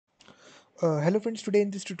Hello friends, today in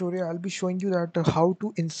this tutorial I'll be showing you that how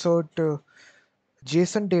to insert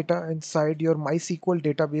JSON data inside your MySQL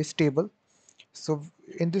database table. So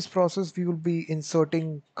in this process we will be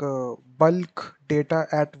inserting bulk data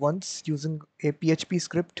at once using a PHP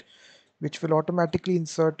script which will automatically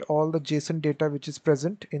insert all the JSON data which is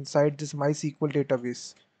present inside this MySQL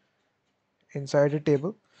database inside a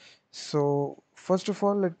table. So first of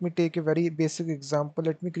all, let me take a very basic example.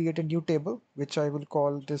 Let me create a new table which I will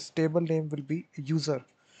call, this table name will be user.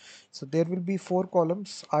 So there will be four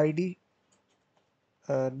columns: ID,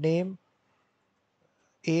 name,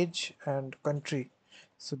 age, and country.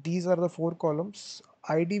 So these are the four columns.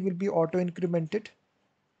 ID will be auto incremented.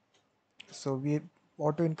 So we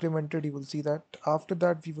auto incremented. You will see that. After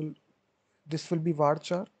that, this will be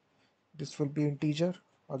varchar. This will be integer.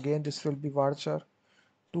 Again, this will be varchar.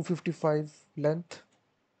 255 length,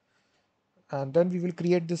 and then we will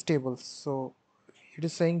create this table. So it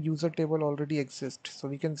is saying user table already exists. So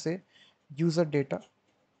we can say user data.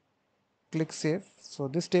 Click save. So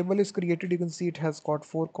this table is created. You can see it has got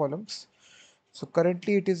four columns. So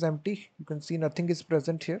currently it is empty. You can see nothing is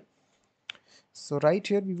present here. So right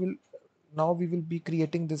here we will be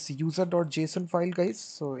creating this user.json file, guys.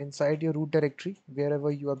 So inside your root directory, wherever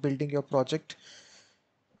you are building your project,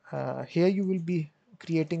 here you will be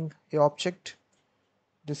creating a object.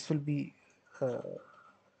 This will be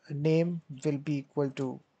name will be equal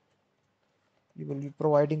to, you will be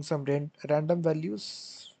providing some random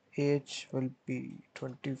values. Age will be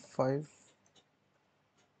 25.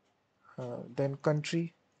 Then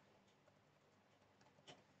country.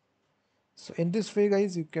 So in this way,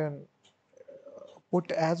 guys, you can put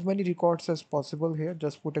as many records as possible here.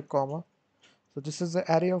 Just put a comma. So this is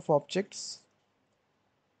the array of objects.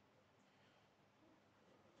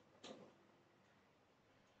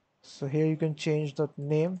 So here you can change the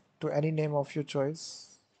name to any name of your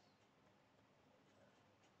choice.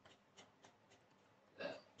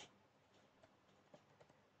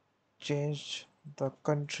 Change the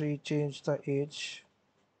country, change the age.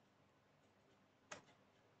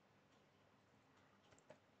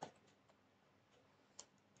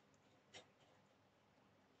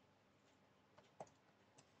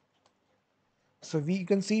 So we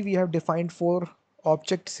can see we have defined four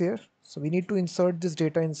objects here. So we need to insert this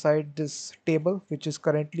data inside this table, which is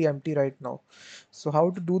currently empty right now. So how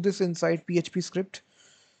to do this inside PHP script?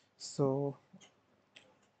 So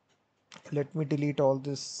let me delete all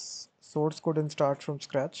this source code and start from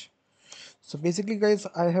scratch. So basically, guys,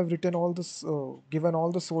 I have written all this, given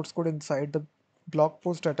all the source code inside the blog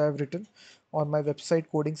post that I have written on my website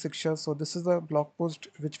Coding Shiksha. So this is a blog post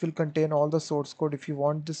which will contain all the source code. If you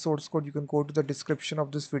want this source code, you can go to the description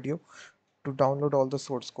of this video to download all the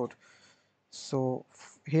source code. So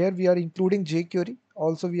here we are including jQuery.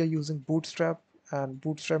 Also, we are using Bootstrap and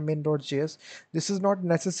Bootstrap main.js. This is not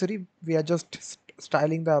necessary. We are just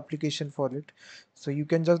styling the application for it. So you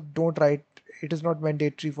can just don't write. It is not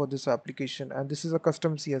mandatory for this application. And this is a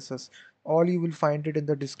custom CSS. All you will find it in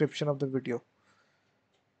the description of the video.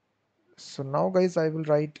 So now, guys, I will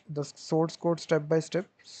write the source code step by step.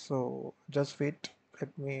 So just wait.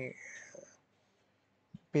 Let me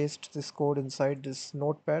paste this code inside this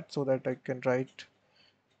notepad so that I can write.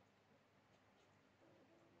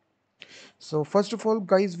 So first of all,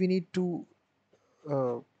 guys, we need to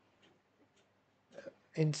uh,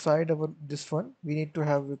 inside our this one we need to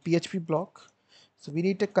have a PHP block. So we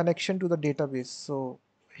need a connection to the database. So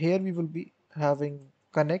here we will be having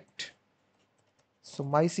connect. So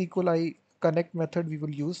MySQL I connect method we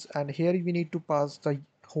will use, and here we need to pass the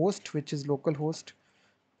host, which is localhost,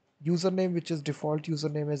 username, which is default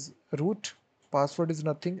username is root, password is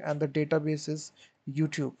nothing, and the database is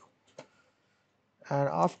YouTube. And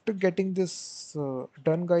after getting this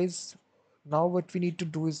done, guys, now what we need to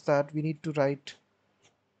do is that we need to write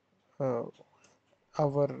uh,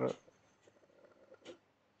 our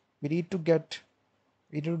we need to get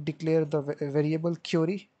we need to declare the variable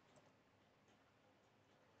query,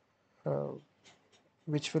 uh,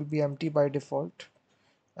 which will be empty by default,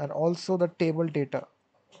 and also the table data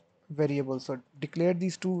variable. So declare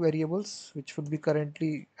these two variables which will be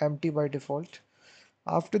currently empty by default.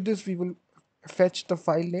 After this we will fetch the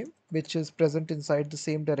file name which is present inside the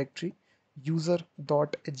same directory,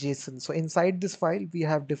 user.json. So inside this file we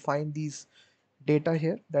have defined these data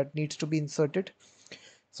here that needs to be inserted.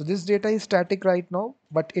 So this data is static right now,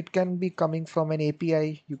 but it can be coming from an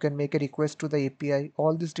API. You can make a request to the API.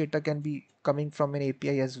 All this data can be coming from an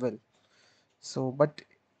API as well. So, but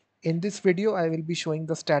in this video, I will be showing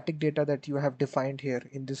the static data that you have defined here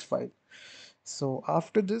in this file. So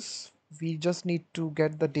after this, we just need to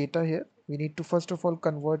get the data here. We need to first of all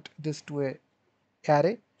convert this to a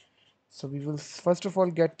array. So we will first of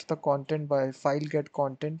all get the content by file get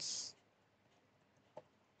contents.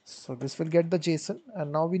 So this will get the JSON,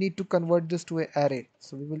 and now we need to convert this to an array.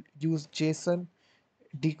 So we will use JSON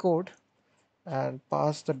decode and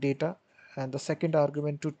pass the data and the second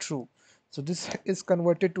argument to true. So this is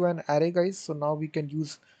converted to an array, guys. So now we can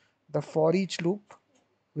use the for each loop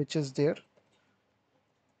which is there.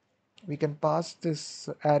 We can pass this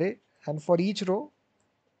array, and for each row,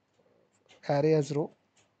 array as row,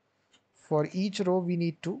 for each row we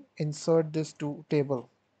need to insert this to table.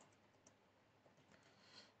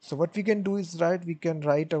 So what we can do is we can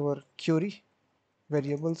write our query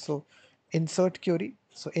variable. So insert query,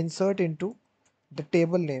 so insert into the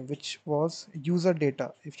table name which was user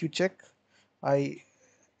data. If you check, I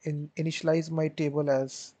initialize my table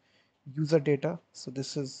as user data, so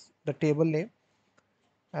this is the table name,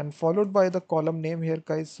 and followed by the column name here,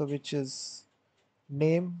 guys, so which is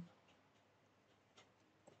name.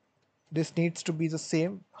 This needs to be the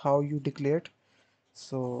same how you declared.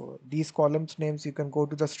 So these columns names, you can go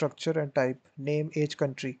to the structure and type name, age,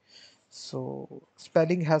 country. So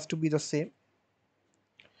spelling has to be the same.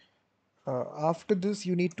 After this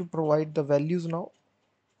you need to provide the values now.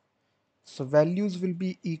 So values will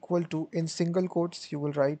be equal to, in single quotes you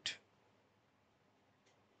will write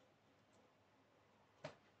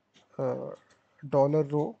dollar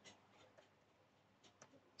row.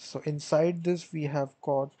 So inside this we have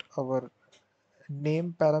got our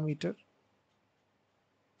name parameter.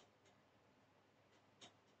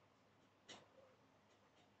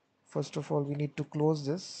 First of all we need to close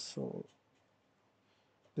this. So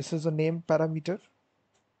this is a name parameter.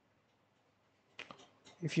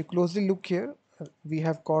 If you closely look here, we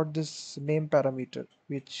have got this name parameter,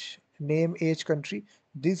 which name, age, country.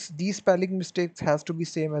 These spelling mistakes has to be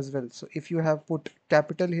same as well. So if you have put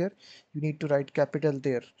capital here, you need to write capital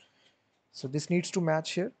there. So this needs to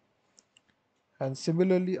match here. And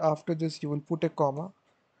similarly, after this, you will put a comma,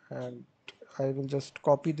 and I will just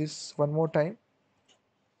copy this one more time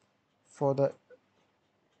for the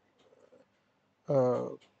uh,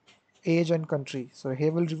 age and country. So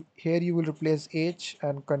here you will replace age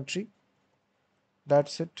and country.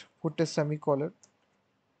 That's it. Put a semicolon.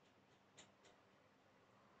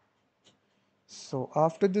 So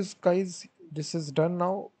after this, guys, this is done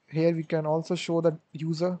now. Here we can also show the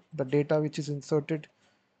user the data which is inserted.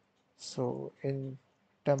 So in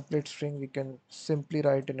template string we can simply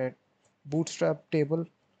write in a bootstrap table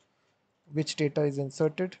which data is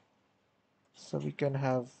inserted. So we can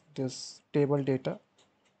have this table data.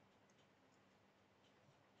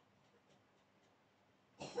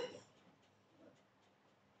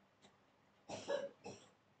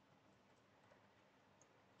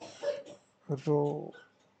 Row,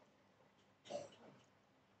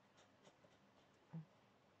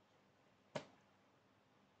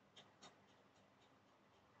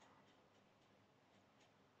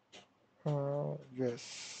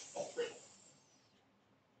 yes,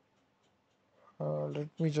 let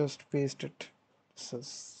me just paste it. This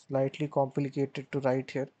is slightly complicated to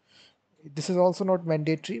write here. This is also not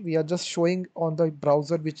mandatory. We are just showing on the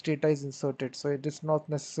browser which data is inserted, so it is not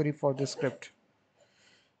necessary for the script.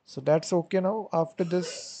 So that's okay now. After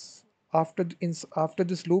this, after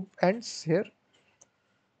this loop ends here,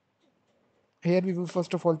 we will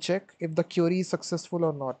first of all check if the query is successful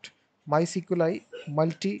or not. MySQL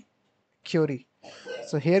multi query.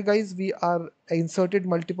 So here, guys, we are inserted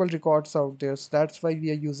multiple records out there, so that's why we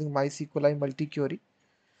are using MySQL multi query.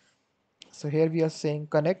 So here we are saying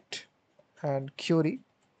connect and query.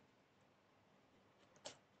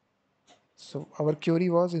 So our query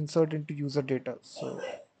was insert into user data. So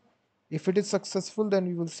if it is successful, then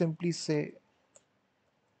we will simply say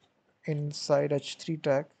inside h3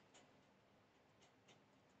 tag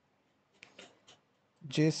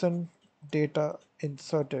JSON data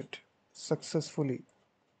inserted successfully,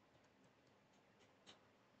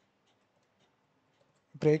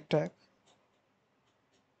 break tag,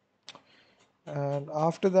 and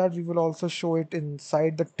after that we will also show it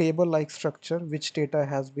inside the table like structure which data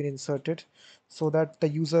has been inserted, so that the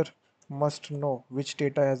user must know which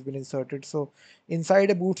data has been inserted. So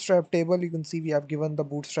inside a bootstrap table you can see we have given the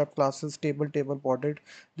bootstrap classes table bordered.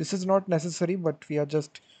 This is not necessary, but we are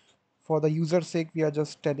just, for the user's sake, we are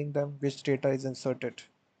just telling them which data is inserted.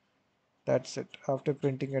 That's it. After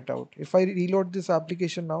printing it out, if I reload this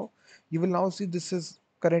application now, you will now see this is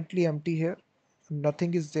currently empty here.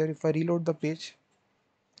 Nothing is there. If I reload the page,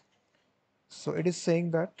 so it is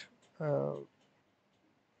saying that uh,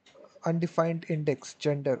 undefined index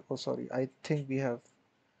gender. Oh, sorry. I think we have,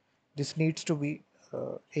 this needs to be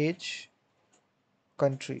age,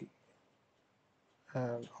 country,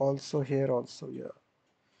 and also here also, yeah.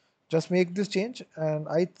 Just make this change, and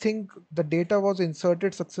I think the data was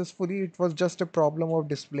inserted successfully. It was just a problem of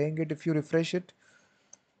displaying it. If you refresh it,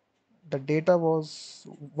 the data was,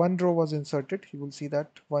 one row was inserted, you will see that.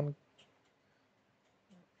 One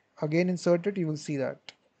again inserted, you will see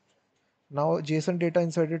that. Now JSON data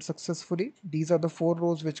inserted successfully. These are the 4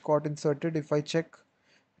 rows which got inserted. If I check,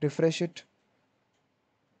 refresh it,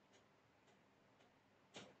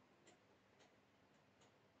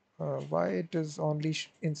 why it is only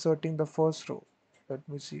inserting the first row? Let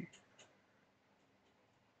me see.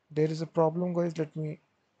 There is a problem, guys. Let me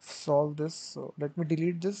solve this. So let me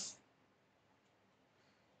delete this.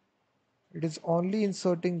 It is only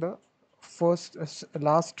inserting the first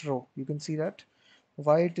last row. You can see that.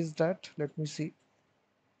 Why it is that? Let me see.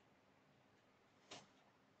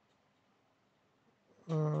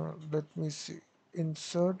 Let me see.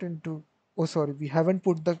 Insert into, oh sorry, we haven't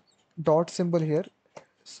put the dot symbol here.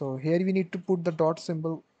 So here we need to put the dot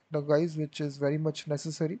symbol, the guys, which is very much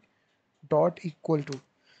necessary. Dot equal to.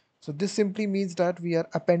 So this simply means that we are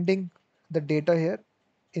appending the data here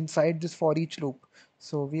inside this for each loop.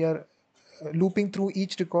 So we are looping through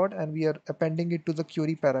each record and we are appending it to the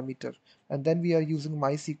query parameter, and then we are using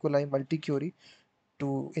MySQL multi-query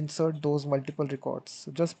to insert those multiple records.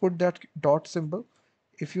 So just put that dot symbol.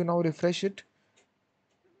 If you now refresh it,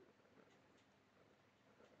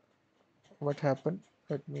 what happened?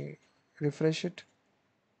 Let me refresh it.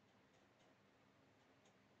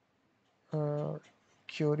 uh,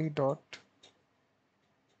 Query dot,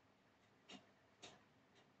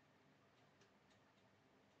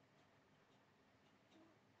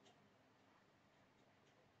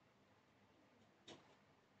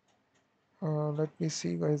 let me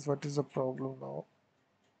see, guys, what is the problem now.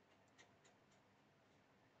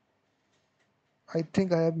 I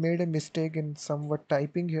think I have made a mistake in somewhat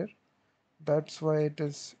typing here. That's why it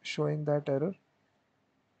is showing that error.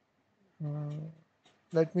 Mm,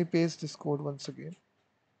 Let me paste this code once again.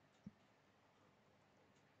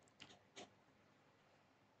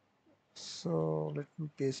 So let me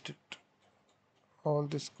paste it, all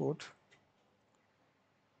this code.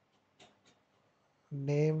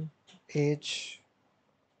 Name, age,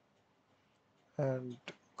 and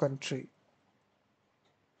country.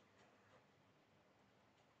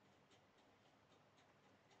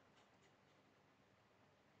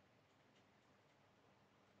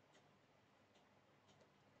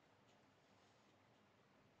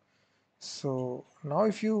 So now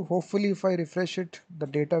if you, hopefully if I refresh it, the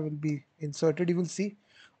data will be inserted. You will see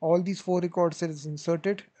all these 4 records is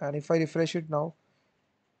inserted, and if I refresh it now,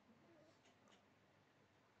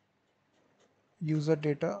 user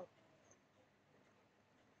data,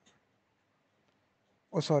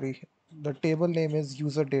 oh sorry, the table name is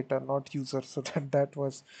user data, not user. So that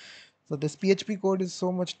was, so this PHP code is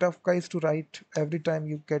so much tough, guys, to write. Every time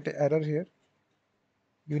you get an error here,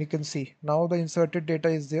 you can see now the inserted data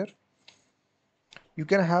is there. You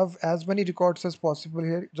can have as many records as possible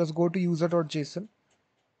here. Just go to user.json,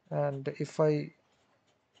 and if I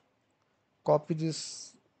copy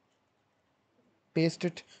this, paste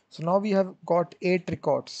it, so now we have got 8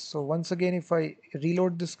 records. So once again, if I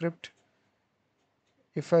reload the script,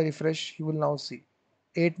 if I refresh, you will now see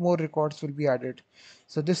 8 more records will be added.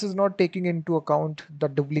 So this is not taking into account the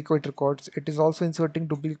duplicate records. It is also inserting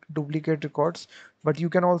duplicate records, but you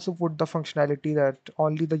can also put the functionality that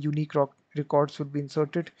only the unique records will be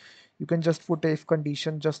inserted. You can just put a if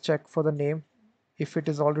condition, just check for the name. If it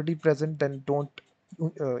is already present, then don't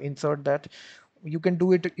insert that. You can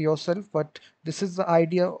do it yourself, but this is the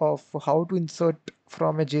idea of how to insert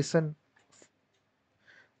from a JSON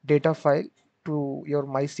data file to your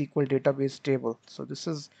MySQL database table. So this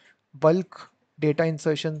is bulk data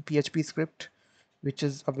insertion PHP script, which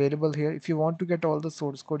is available here. If you want to get all the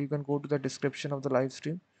source code, you can go to the description of the live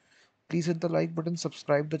stream. Please hit the like button,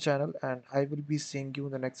 subscribe the channel, and I will be seeing you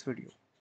in the next video.